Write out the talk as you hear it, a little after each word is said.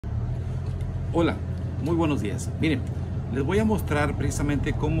Hola, muy buenos días. Miren, les voy a mostrar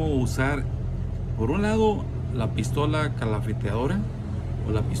precisamente cómo usar, por un lado, la pistola calafeteadora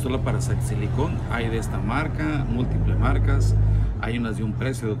o la pistola para sacar silicón. Hay de esta marca, múltiples marcas, hay unas de un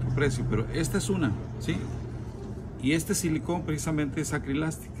precio, de otro precio, pero esta es una, ¿sí? Y este silicón precisamente es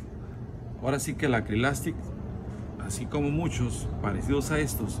acrylastic. Ahora sí que el acrylastic, así como muchos parecidos a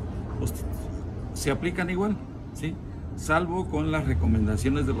estos, pues, se aplican igual, ¿sí? Salvo con las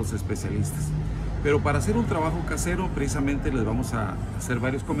recomendaciones de los especialistas. Pero para hacer un trabajo casero, precisamente les vamos a hacer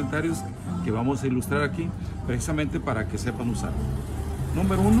varios comentarios que vamos a ilustrar aquí, precisamente para que sepan usarlo.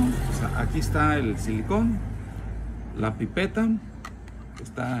 Número uno, aquí está el silicón, la pipeta,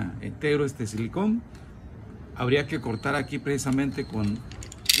 está entero este silicón. Habría que cortar aquí precisamente con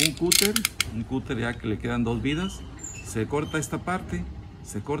un cúter ya que le quedan dos vidas. Se corta esta parte,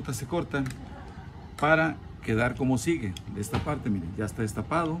 se corta para quedar como sigue. De esta parte, miren, ya está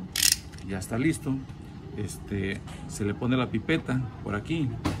destapado, ya está listo. Se le pone la pipeta por aquí,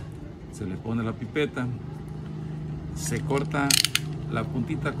 se le pone la pipeta, se corta la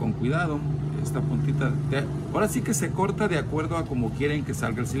puntita con cuidado. Esta puntita, ahora sí que se corta de acuerdo a como quieren que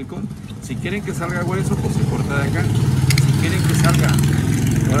salga el silicón. Si quieren que salga grueso, pues se corta de acá. Si quieren que salga,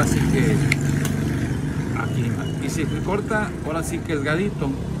 ahora sí que aquí. Y si se corta, ahora sí que es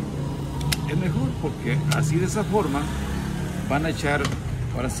gadito, es mejor, porque así de esa forma van a echar,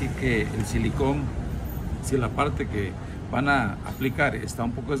 ahora sí que el silicón, si la parte que van a aplicar está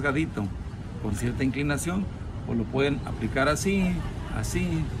un poco esgadito, con cierta inclinación, pues lo pueden aplicar así,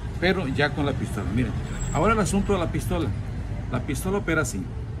 pero ya con la pistola. Miren, ahora el asunto de la pistola opera así.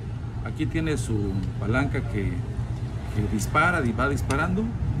 Aquí tiene su palanca que dispara y va disparando.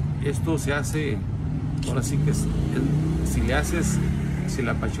 Esto se hace, ahora sí que si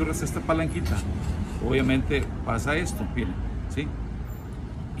le apachurras esta palanquita, obviamente pasa esto, miren, ¿sí?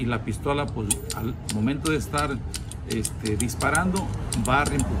 Y la pistola, pues al momento de estar disparando, va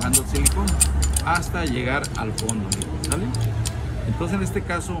reempujando el silicón hasta llegar al fondo, ¿sale? Entonces en este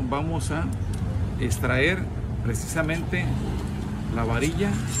caso vamos a extraer precisamente la varilla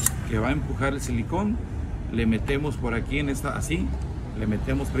que va a empujar el silicón. Le metemos por aquí en esta, así, le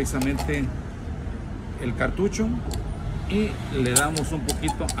metemos precisamente el cartucho y le damos un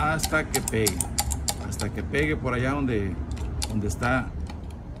poquito hasta que pegue por allá donde está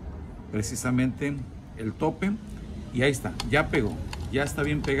precisamente el tope. Y ahí está, ya pegó, ya está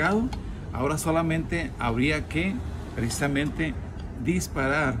bien pegado. Ahora solamente habría que precisamente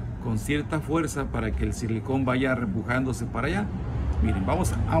disparar con cierta fuerza para que el silicón vaya reempujándose para allá. Miren,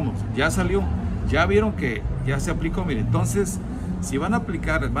 vamos, ya salió, ya vieron que ya se aplicó. Miren, entonces si van a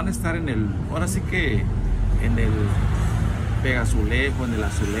aplicar, van a estar ahora sí que en el pegazulejo, en el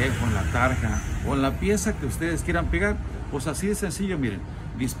azulejo, en la tarja o en la pieza que ustedes quieran pegar, pues así de sencillo. Miren,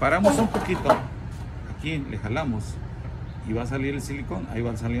 disparamos un poquito, aquí le jalamos y va a salir el silicón. Ahí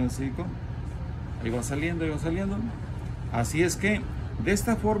va saliendo el silicón, ahí va saliendo. Así es que de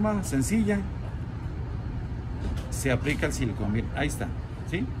esta forma sencilla se aplica el silicón. Miren, ahí está,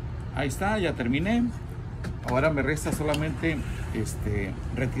 ¿sí? Ahí está, ya terminé. Ahora me resta solamente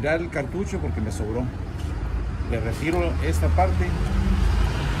retirar el cartucho porque me sobró. Le retiro esta parte,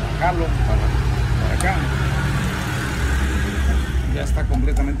 la jalo para acá. Ya está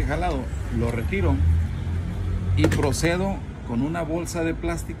completamente jalado. Lo retiro y procedo con una bolsa de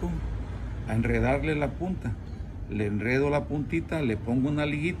plástico a enredarle la punta. Le enredo la puntita, le pongo una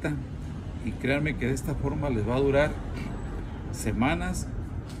liguita y créanme que de esta forma les va a durar semanas,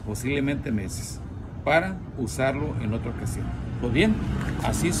 posiblemente meses, para usarlo en otra ocasión. Pues bien,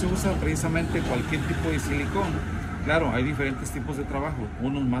 así se usa precisamente cualquier tipo de silicón. Claro, hay diferentes tipos de trabajo,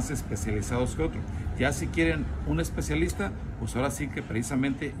 unos más especializados que otros. Ya si quieren un especialista, pues ahora sí que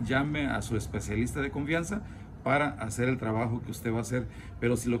precisamente llame a su especialista de confianza para hacer el trabajo que usted va a hacer.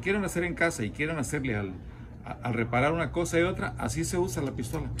 Pero si lo quieren hacer en casa y quieren hacerle al reparar una cosa y otra, así se usa la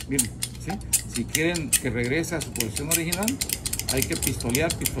pistola. Miren, ¿sí? Si quieren que regrese a su posición original, hay que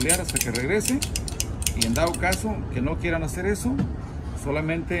pistolear hasta que regrese. Y en dado caso que no quieran hacer eso,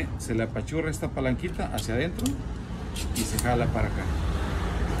 solamente se le apachurra esta palanquita hacia adentro y se jala para acá.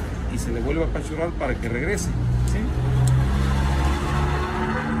 Y se le vuelve a apachurrar para que regrese, ¿sí?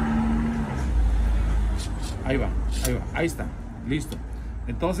 Ahí está, listo.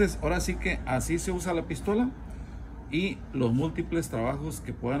 Entonces, ahora sí que así se usa la pistola y los múltiples trabajos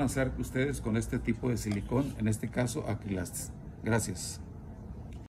que puedan hacer ustedes con este tipo de silicón, en este caso acrylastic. Gracias.